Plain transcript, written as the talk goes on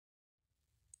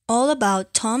all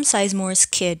about Tom Sizemore's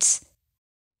kids.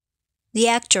 The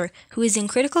actor, who is in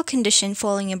critical condition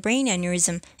following a brain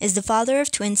aneurysm, is the father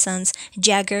of twin sons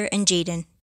Jagger and Jaden.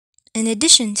 In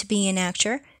addition to being an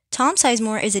actor, Tom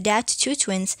Sizemore is a dad to two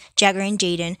twins, Jagger and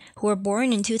Jaden, who were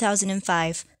born in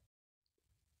 2005.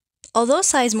 Although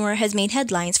Sizemore has made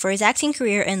headlines for his acting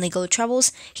career and legal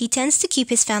troubles, he tends to keep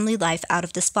his family life out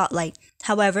of the spotlight.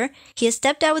 However, he has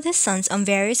stepped out with his sons on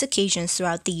various occasions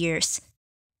throughout the years.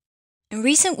 In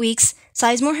recent weeks,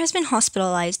 Sizemore has been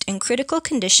hospitalized in critical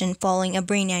condition following a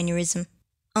brain aneurysm.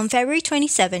 On February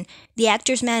 27, the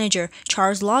actor's manager,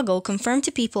 Charles Lago, confirmed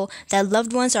to People that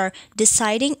loved ones are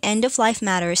deciding end-of-life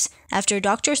matters after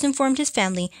doctors informed his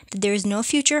family that there is no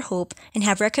future hope and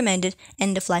have recommended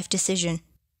end-of-life decision.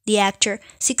 The actor,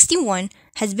 61,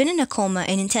 has been in a coma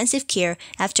in intensive care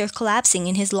after collapsing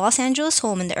in his Los Angeles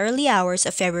home in the early hours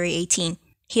of February 18.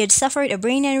 He had suffered a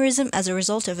brain aneurysm as a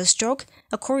result of a stroke,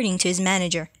 according to his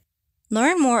manager.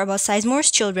 Learn more about Sizemore's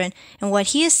children and what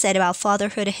he has said about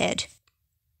fatherhood ahead.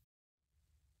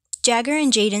 Jagger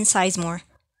and Jaden Sizemore.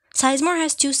 Sizemore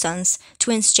has two sons,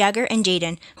 twins Jagger and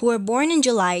Jaden, who were born in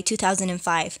July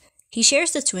 2005. He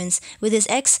shares the twins with his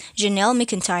ex, Janelle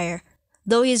McIntyre.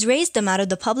 Though he has raised them out of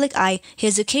the public eye, he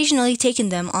has occasionally taken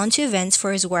them onto events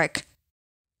for his work.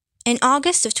 In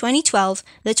August of 2012,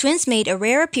 the twins made a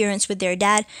rare appearance with their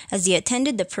dad as they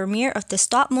attended the premiere of the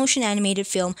stop-motion animated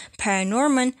film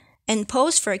Paranorman and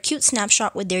posed for a cute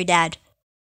snapshot with their dad.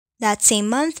 That same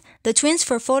month, the twins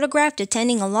were photographed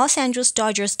attending a Los Angeles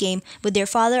Dodgers game with their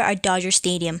father at Dodger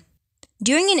Stadium.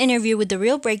 During an interview with The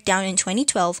Real Breakdown in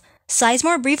 2012,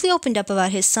 Sizemore briefly opened up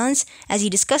about his sons as he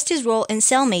discussed his role in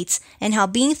Cellmates and how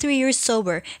being 3 years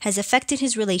sober has affected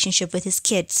his relationship with his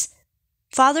kids.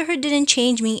 Fatherhood didn't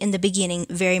change me in the beginning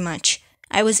very much.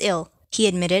 I was ill, he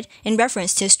admitted, in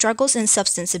reference to his struggles in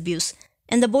substance abuse,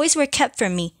 and the boys were kept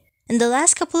from me. In the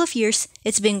last couple of years,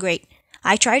 it's been great.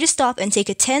 I try to stop and take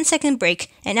a 10-second break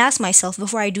and ask myself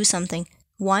before I do something.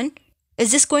 1.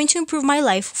 Is this going to improve my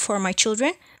life for my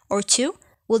children? Or 2.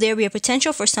 Will there be a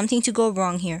potential for something to go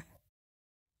wrong here?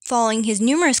 Following his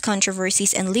numerous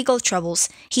controversies and legal troubles,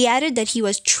 he added that he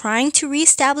was trying to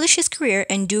re-establish his career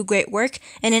and do great work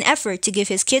in an effort to give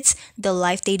his kids the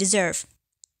life they deserve.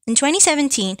 In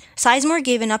 2017, Sizemore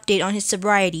gave an update on his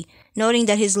sobriety, noting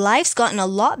that his life's gotten a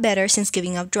lot better since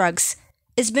giving up drugs.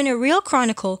 It's been a real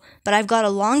chronicle, but I've got a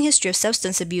long history of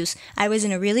substance abuse. I was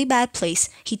in a really bad place,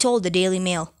 he told the Daily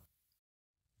Mail.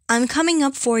 I'm coming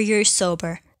up 4 years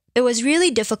sober. It was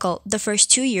really difficult. The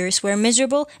first 2 years were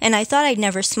miserable and I thought I'd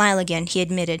never smile again, he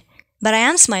admitted. But I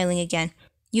am smiling again.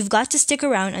 You've got to stick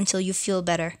around until you feel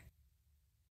better.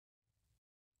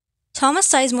 Thomas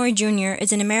Sizemore Jr.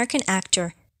 is an American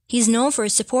actor. He's known for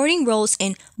his supporting roles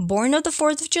in Born of the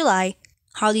 4th of July,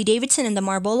 Harley Davidson and the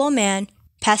Marlboro Man,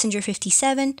 Passenger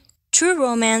 57, True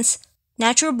Romance,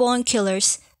 Natural Born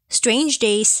Killers, Strange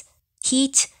Days,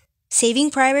 Heat, Saving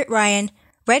Private Ryan,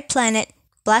 Red Planet,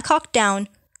 Black Hawk Down,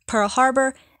 Pearl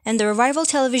Harbor, and the revival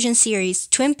television series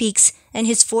Twin Peaks, and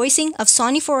his voicing of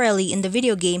Sonny Forelli in the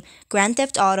video game Grand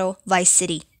Theft Auto Vice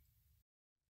City.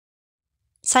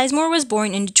 Sizemore was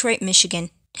born in Detroit, Michigan.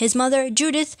 His mother,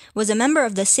 Judith, was a member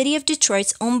of the City of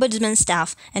Detroit's Ombudsman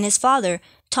staff, and his father,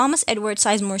 Thomas Edward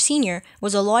Sizemore Sr.,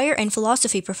 was a lawyer and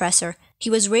philosophy professor. He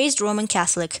was raised Roman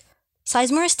Catholic.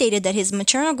 Sizemore stated that his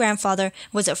maternal grandfather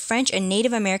was of French and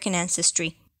Native American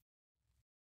ancestry.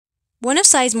 One of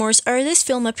Sizemore's earliest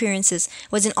film appearances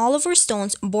was in Oliver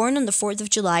Stone's Born on the 4th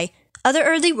of July. Other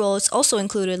early roles also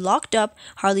included Locked Up,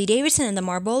 Harley Davidson and the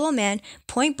Marlboro Man,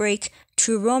 Point Break,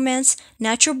 True Romance,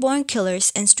 Natural Born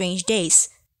Killers, and Strange Days.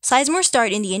 Sizemore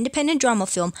starred in the independent drama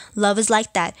film Love Is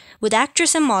Like That with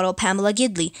actress and model Pamela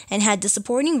Gidley and had the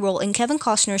supporting role in Kevin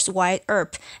Costner's Wyatt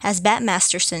Earp as Bat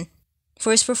Masterson. For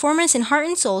his performance in Heart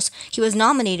and Souls, he was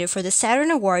nominated for the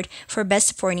Saturn Award for Best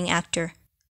Supporting Actor.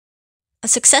 A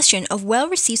succession of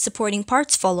well-received supporting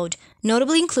parts followed,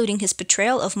 notably including his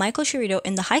portrayal of Michael Cheritto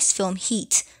in the heist film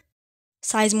Heat.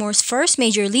 Sizemore's first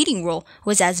major leading role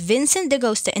was as Vincent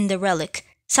DaGosta in The Relic.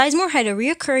 Sizemore had a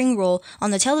recurring role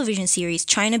on the television series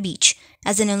China Beach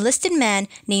as an enlisted man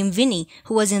named Vinny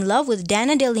who was in love with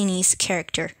Dana Delany's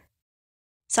character.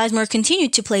 Sizemore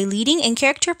continued to play leading and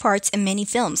character parts in many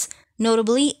films,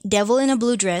 notably Devil in a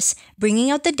Blue Dress, Bringing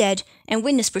Out the Dead, and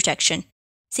Witness Protection.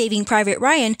 Saving Private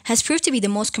Ryan has proved to be the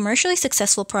most commercially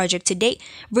successful project to date,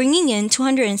 bringing in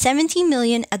 $217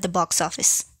 million at the box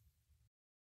office.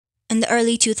 In the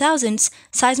early 2000s,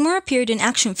 Sizemore appeared in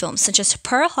action films such as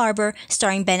Pearl Harbor,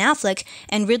 starring Ben Affleck,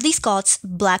 and Ridley Scott's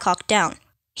Black Hawk Down.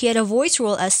 He had a voice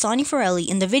role as Sonny Forelli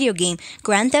in the video game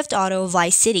Grand Theft Auto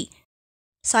Vice City.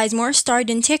 Sizemore starred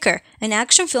in Ticker, an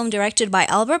action film directed by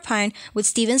Albert Pine with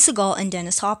Steven Seagal and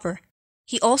Dennis Hopper.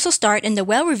 He also starred in the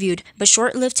well-reviewed but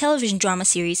short-lived television drama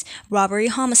series Robbery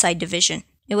Homicide Division.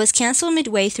 It was cancelled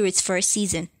midway through its first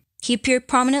season. He appeared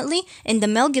prominently in the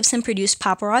Mel Gibson-produced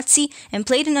Paparazzi and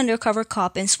played an undercover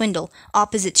cop in Swindle,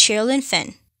 opposite Sherilyn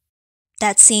Fenn.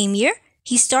 That same year,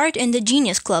 he starred in The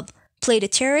Genius Club, played a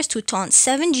terrorist who taunts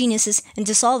 7 geniuses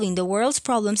into solving the world's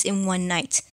problems in one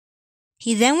night.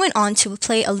 He then went on to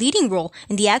play a leading role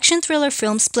in the action thriller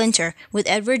film Splinter with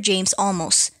Edward James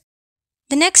Olmos.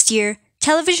 The next year,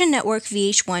 television network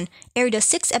VH1 aired a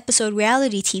 6-episode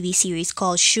reality TV series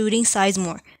called Shooting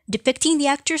Sizemore, depicting the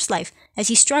actor's life as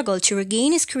he struggled to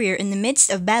regain his career in the midst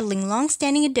of battling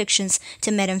long-standing addictions to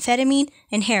methamphetamine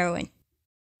and heroin.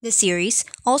 The series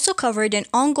also covered an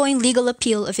ongoing legal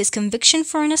appeal of his conviction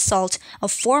for an assault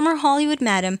of former Hollywood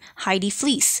madam Heidi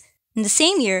Fleiss. In the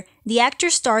same year, the actor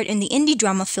starred in the indie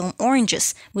drama film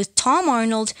Oranges with Tom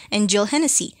Arnold and Jill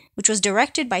Hennessy, which was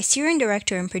directed by Syrian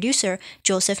director and producer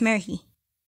Joseph Merhi.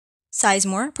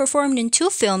 Sizemore performed in 2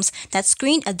 films that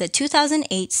screened at the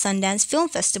 2008 Sundance Film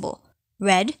Festival,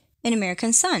 Red and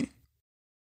American Son.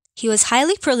 He was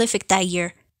highly prolific that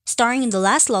year, starring in The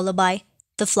Last Lullaby,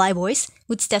 The Flyboys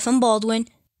with Stephen Baldwin,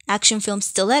 action film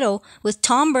Stiletto with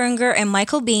Tom Berenger and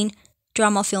Michael Biehn,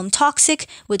 drama film Toxic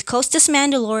with Costas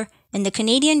Mandylor, and the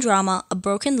Canadian drama A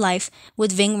Broken Life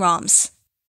with Ving Rhames.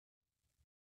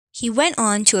 He went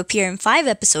on to appear in 5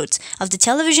 episodes of the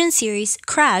television series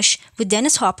Crash with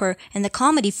Dennis Hopper and the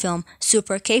comedy film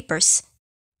Super Capers.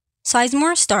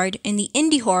 Sizemore starred in the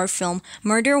indie horror film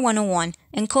Murder 101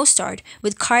 and co-starred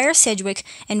with Kyra Sedgwick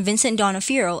and Vincent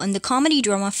D'Onofrio in the comedy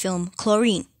drama film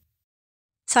Chlorine.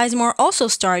 Sizemore also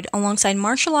starred alongside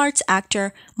martial arts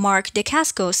actor Mark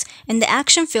Dacascos in the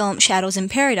action film Shadows in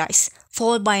Paradise,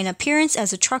 followed by an appearance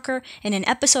as a trucker in an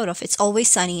episode of It's Always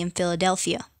Sunny in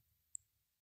Philadelphia.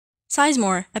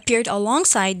 Sizemore appeared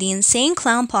alongside the Insane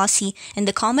Clown Posse in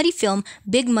the comedy film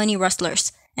Big Money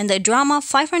Rustlers and the drama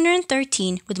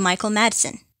 513 with Michael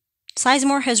Madsen.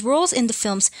 Sizemore has roles in the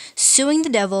films Suing the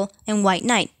Devil and White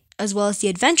Knight, as well as the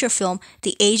adventure film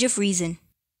The Age of Reason.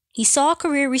 He saw a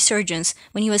career resurgence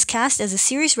when he was cast as a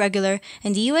series regular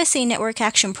in the USA Network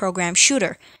action program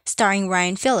Shooter, starring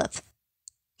Ryan Phillip.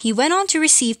 He went on to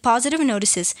receive positive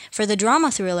notices for the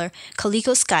drama thriller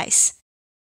Calico Skies.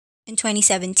 In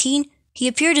 2017, he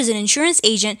appeared as an insurance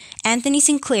agent Anthony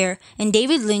Sinclair in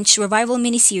David Lynch's revival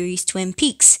miniseries Twin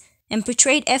Peaks, and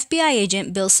portrayed FBI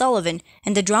agent Bill Sullivan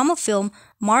in the drama film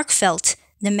Mark Felt,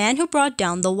 The Man Who Brought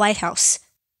Down the White House.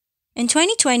 In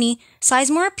 2020,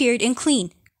 Sizemore appeared in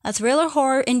Clean, a thriller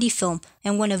horror indie film,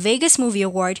 and won a Vegas Movie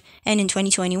Award, and in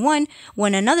 2021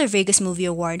 won another Vegas Movie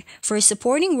Award for his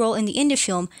supporting role in the indie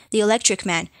film The Electric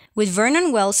Man with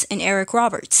Vernon Wells and Eric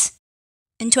Roberts.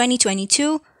 In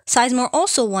 2022, Sizemore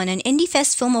also won an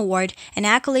IndieFest Film Award and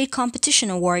Accolade Competition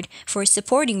Award for his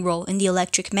supporting role in The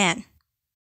Electric Man.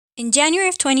 In January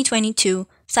of 2022,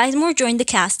 Sizemore joined the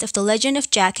cast of The Legend of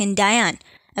Jack and Diane,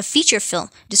 a feature film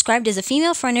described as a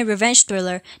female-fronted revenge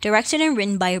thriller directed and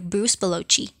written by Bruce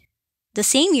Bellocci. The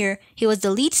same year, he was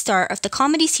the lead star of the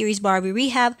comedy series Barbie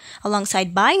Rehab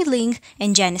alongside Bai Ling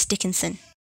and Janice Dickinson.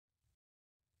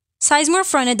 Sizemore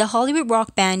fronted the Hollywood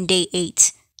rock band Day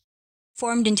 8.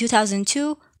 Formed in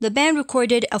 2002, the band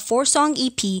recorded a 4-song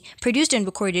EP produced and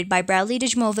recorded by Bradley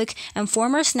Djmovic and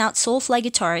former Snout Soulfly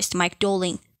guitarist Mike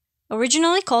Doling.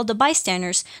 Originally called the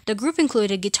Bystanders, the group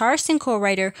included guitarist and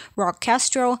co-writer Rock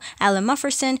Castro, Alan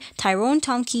Mufferson, Tyrone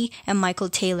Tonke, and Michael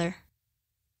Taylor.